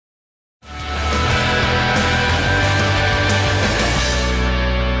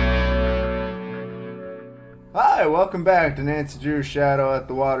Hi, welcome back to Nancy Drew's Shadow at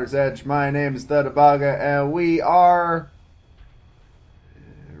the Water's Edge. My name is Dudabaga, and we are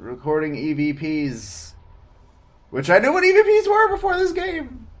recording EVPs, which I knew what EVPs were before this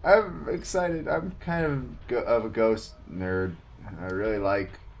game. I'm excited. I'm kind of a ghost nerd. I really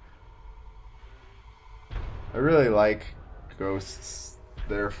like ghosts.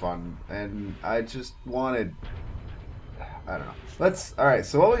 They're fun, and I just wanted. I don't know. Alright,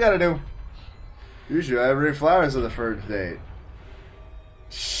 so what we gotta do. Usually I have red flowers on the first date.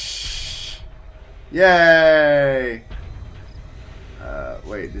 Shh. Yay!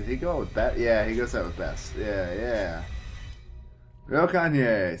 Wait, did he go with that? Yeah, he goes out with best. Yeah. Real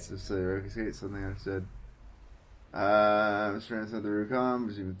Kanye. So something I said. I'm just trying to set the Rucom,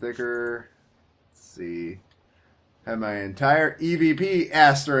 was even thicker. Let's see. Have my entire EVP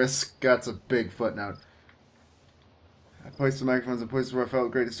asterisk. That's a big footnote. I placed the microphones in places where I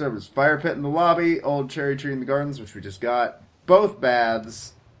felt great disturbance. Fire pit in the lobby, old cherry tree in the gardens, which we just got. Both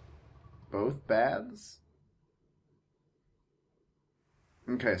baths. Both baths?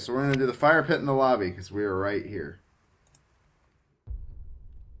 Okay, so we're going to do the fire pit in the lobby, because we are right here.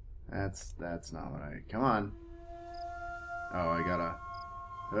 That's not what I... Come on. Oh, I gotta...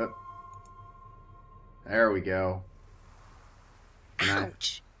 Oop. There we go.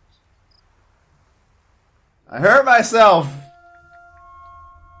 Ouch. I hurt myself!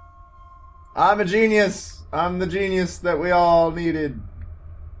 I'm a genius! I'm the genius that we all needed,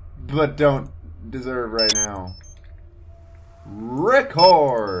 but don't deserve right now.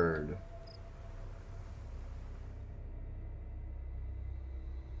 Record!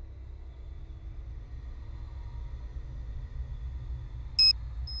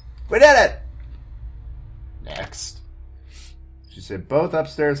 We did it! Next. She said both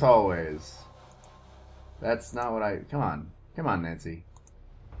upstairs hallways. That's not what I... Come on, Nancy.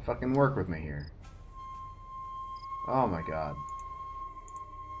 Fucking work with me here. Oh my god.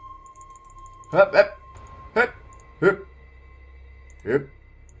 Hup, hup, hup, hup, hup,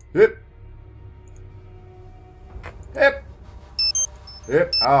 hup, hup,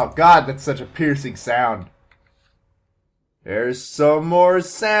 hup. Oh god, that's such a piercing sound. There's some more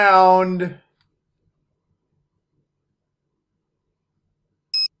sound.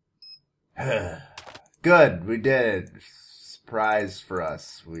 Good, we did it. Surprise for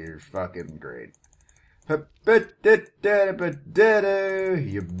us. We're fucking great. Okay.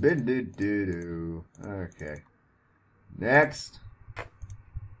 Next.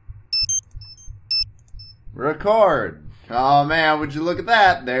 Record. Oh man, would you look at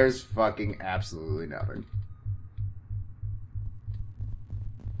that? There's fucking absolutely nothing.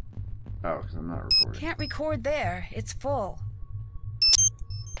 Oh, because I'm not recording. Can't record there. It's full.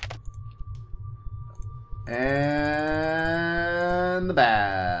 And the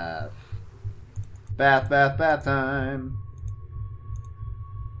bath. Bath time.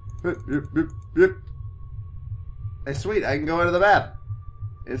 Hey, sweet, I can go into the bath.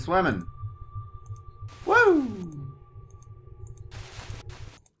 It's swimming. Woo!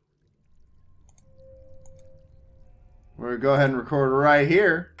 We're gonna go ahead and record right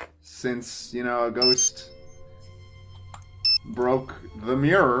here, since, you know, a ghost broke the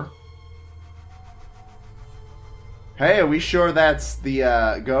mirror. Hey, are we sure that's the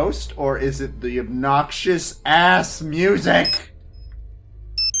ghost, or is it the obnoxious ass music?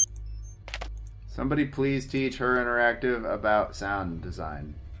 Somebody please teach Her Interactive about sound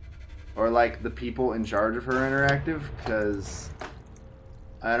design. Or like the people in charge of Her Interactive, because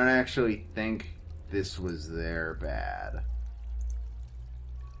I don't actually think this was their bad.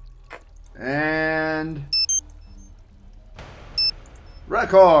 And...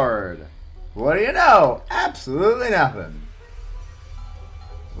 record! What do you know? Absolutely nothing.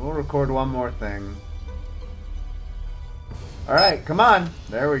 We'll record one more thing. Alright, come on.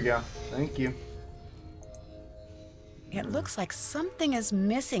 There we go. Thank you. It looks like something is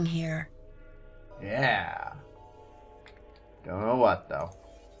missing here. Yeah. Don't know what, though.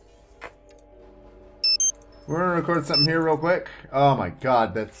 We're gonna record something here real quick. Oh my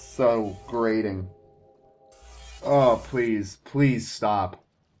god, that's so grating. Oh, please. Please stop.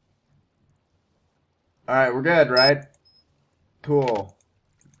 Alright, we're good, right? Cool.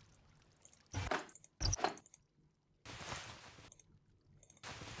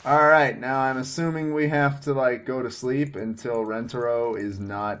 Alright, now I'm assuming we have to, like, go to sleep until Rentaro is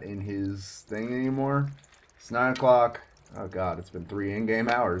not in his thing anymore. It's 9 o'clock. Oh god, it's been 3 in-game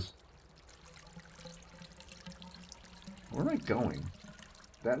hours. Where am I going?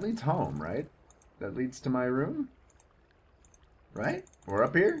 That leads home, right? That leads to my room? Right? We're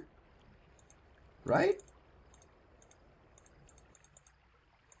up here? Right?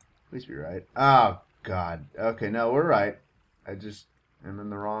 Please be right. Oh, God. Okay, no, we're right. I just am in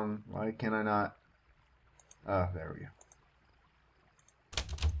the wrong... Why can I not... Oh, there we go.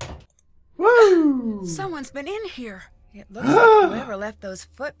 Woo! Someone's been in here. It looks like whoever left those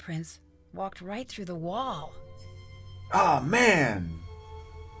footprints walked right through the wall. Oh, man!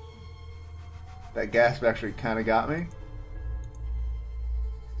 That gasp actually kind of got me.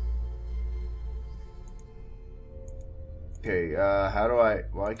 Okay, how do I...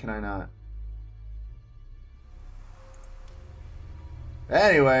 Why can I not...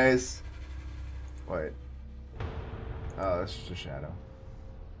 Anyways. Wait. Oh, that's just a shadow.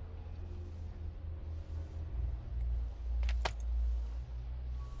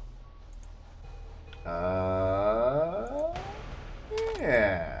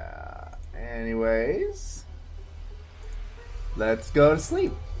 Yeah. Anyways. Let's go to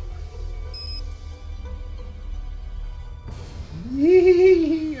sleep.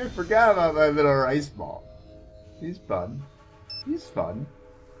 I forgot about my little rice ball. He's fun. He's fun.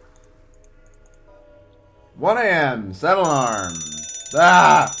 1 a.m. Set alarm.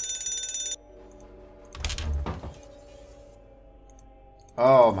 Ah!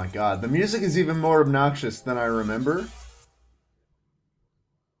 Oh my god. The music is even more obnoxious than I remember.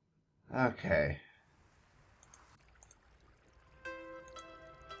 Okay.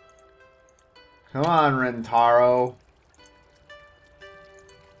 Come on, Rentaro.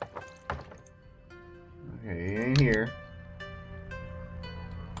 Okay, he ain't here.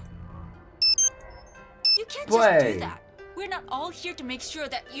 You can't Play. just do that. We're not all here to make sure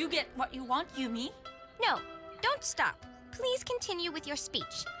that you get what you want, Yumi. No, don't stop. Please continue with your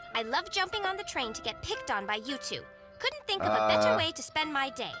speech. I love jumping on the train to get picked on by you two. Couldn't think of a better way to spend my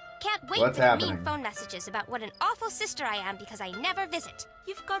day. Can't wait what's for the happening? mean phone messages about what an awful sister I am because I never visit.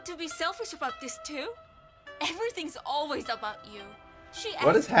 You've got to be selfish about this too. Everything's always about you. She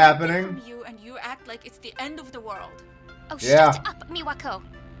What asks is happening? From you and you act like it's the end of the world. Oh, Yeah. shut up, Miwako.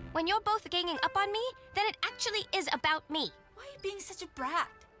 When you're both ganging up on me, then it actually is about me. Why are you being such a brat?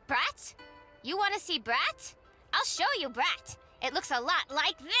 Brat? You want to see Brat? I'll show you Brat. It looks a lot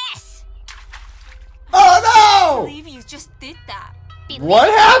like this. Oh I believe you just did that. Believe What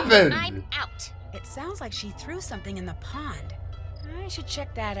me, happened? I'm out. It sounds like she threw something in the pond. I should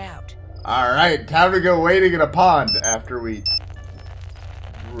check that out. no! Alright, time to go wading in a pond after we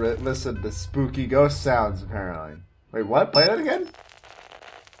listen to spooky ghost sounds, apparently. Wait, what? Play that again?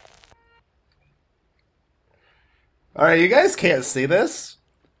 Alright, you guys can't see this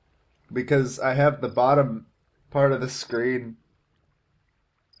because I have the bottom part of the screen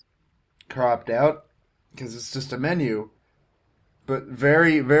cropped out because it's just a menu. But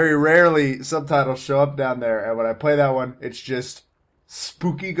very, very rarely subtitles show up down there, and when I play that one, it's just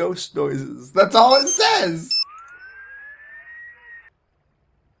spooky ghost noises. That's all it says!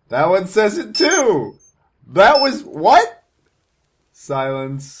 That one says it too! That was... what?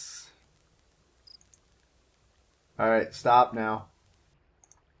 Silence. Alright, stop now.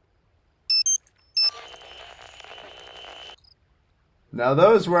 Now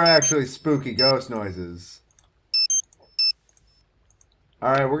those were actually spooky ghost noises.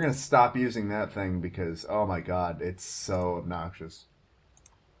 Alright, we're gonna stop using that thing because, oh my god, it's so obnoxious.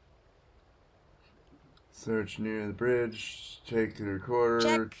 Search near the bridge, take the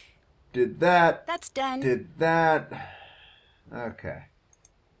recorder. Check. Did that. That's done. Did that. Okay.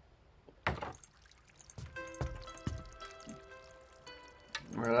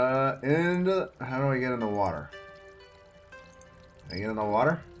 How do I get in the water? Can I get in the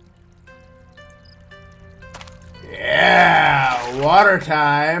water? Yeah! Water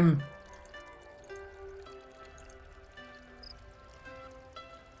time!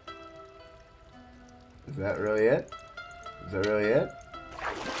 Is that really it? Is that really it?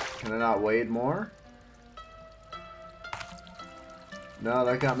 Can I not wade more? No,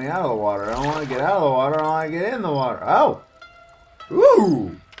 that got me out of the water. I don't want to get out of the water. I want to get in the water. Oh!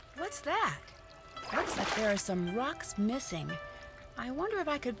 Ooh! What's that? Looks like there are some rocks missing. I wonder if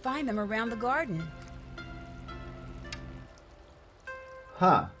I could find them around the garden.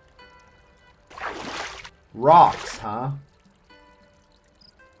 Huh. Rocks, huh?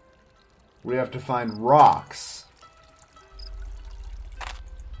 We have to find rocks.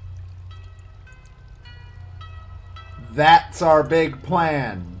 That's our big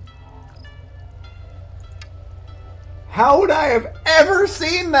plan. How would I have ever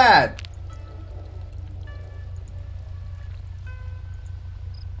seen that?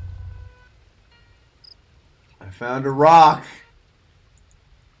 I found a rock.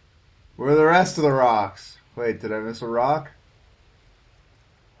 Where are the rest of the rocks? Wait, did I miss a rock?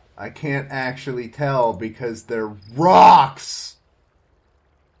 I can't actually tell because they're rocks!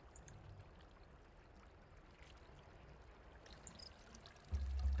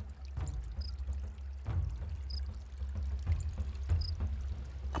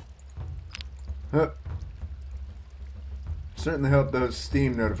 Certainly hope those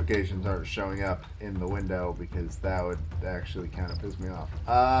Steam notifications aren't showing up in the window, because that would actually kind of piss me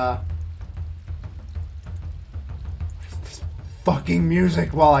off. This fucking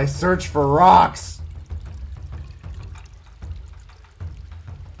music while I search for rocks.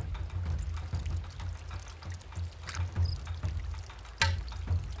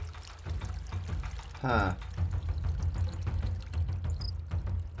 Huh.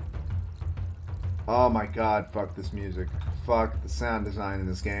 Oh my god, fuck this music. Fuck the sound design in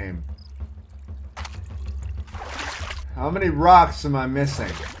this game. How many rocks am I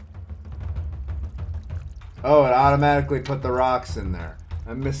missing? Oh, it automatically put the rocks in there.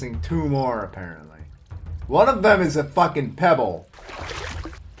 I'm missing 2 more, apparently. One of them is a fucking pebble.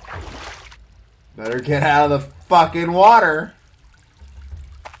 Better get out of the fucking water.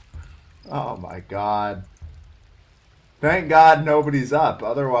 Oh my god. Thank God nobody's up.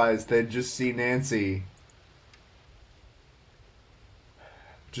 Otherwise, they'd just see Nancy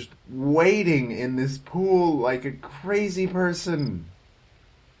just waiting in this pool like a crazy person.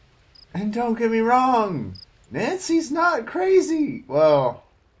 And don't get me wrong, Nancy's not crazy. Well,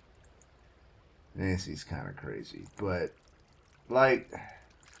 Nancy's kind of crazy, but like,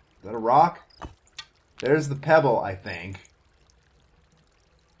 is that a rock? There's the pebble, I think.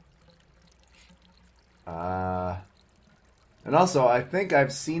 And also, I think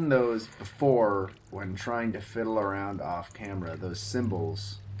I've seen those before when trying to fiddle around off camera, those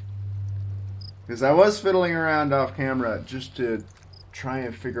symbols. Because I was fiddling around off camera just to try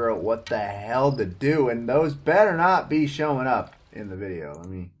and figure out what the hell to do, and those better not be showing up in the video. Let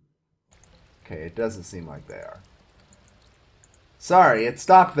me... Okay, it doesn't seem like they are. Sorry, it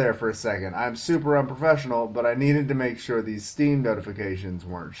stopped there for a second. I'm super unprofessional, but I needed to make sure these Steam notifications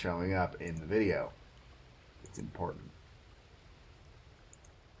weren't showing up in the video. It's important.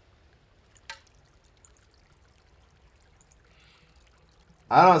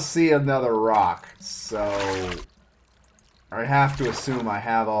 I don't see another rock, so I have to assume I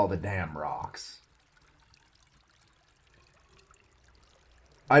have all the damn rocks.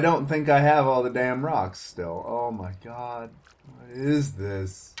 I don't think I have all the damn rocks still. Oh my god. What is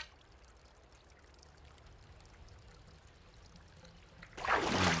this?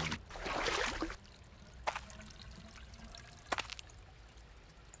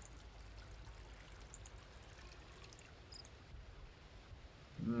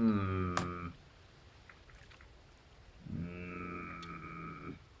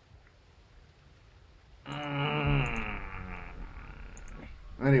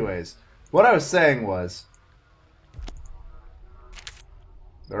 Anyways, what I was saying was,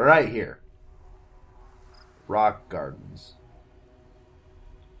 they're right here. Rock gardens.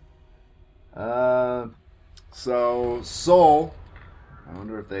 So Seoul. I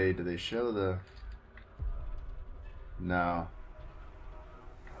wonder if do they show the? No.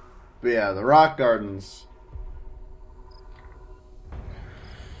 But yeah, the rock gardens.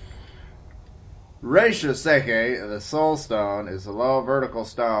 Reisha Seke, the soul stone, is a low vertical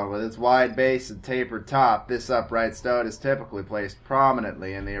stone with its wide base and tapered top. This upright stone is typically placed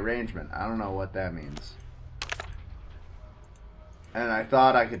prominently in the arrangement. I don't know what that means. And I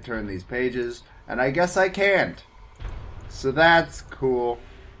thought I could turn these pages, and I guess I can't. So that's cool.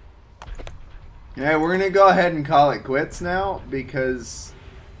 Yeah, we're gonna go ahead and call it quits now, because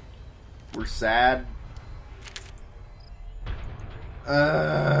we're sad.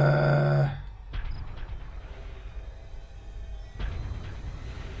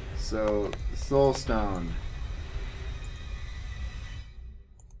 So, Soul Stone.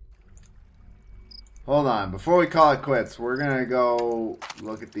 Hold on, before we call it quits, we're gonna go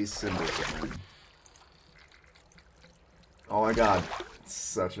look at these symbols again. Oh my god, it's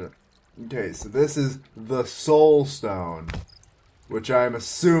such a... Okay, so this is the Soul Stone, which I'm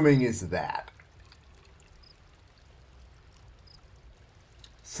assuming is that.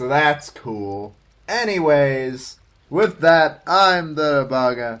 So that's cool. Anyways, with that, I'm the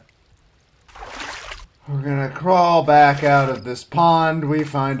Baga. We're gonna crawl back out of this pond we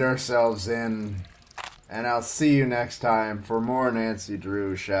find ourselves in. And I'll see you next time for more Nancy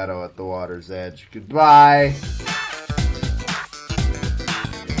Drew Shadow at the Water's Edge. Goodbye!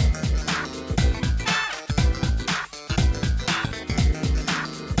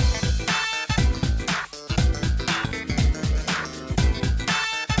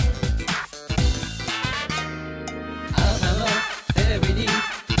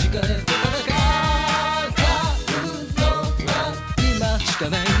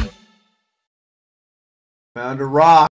 Found a rock.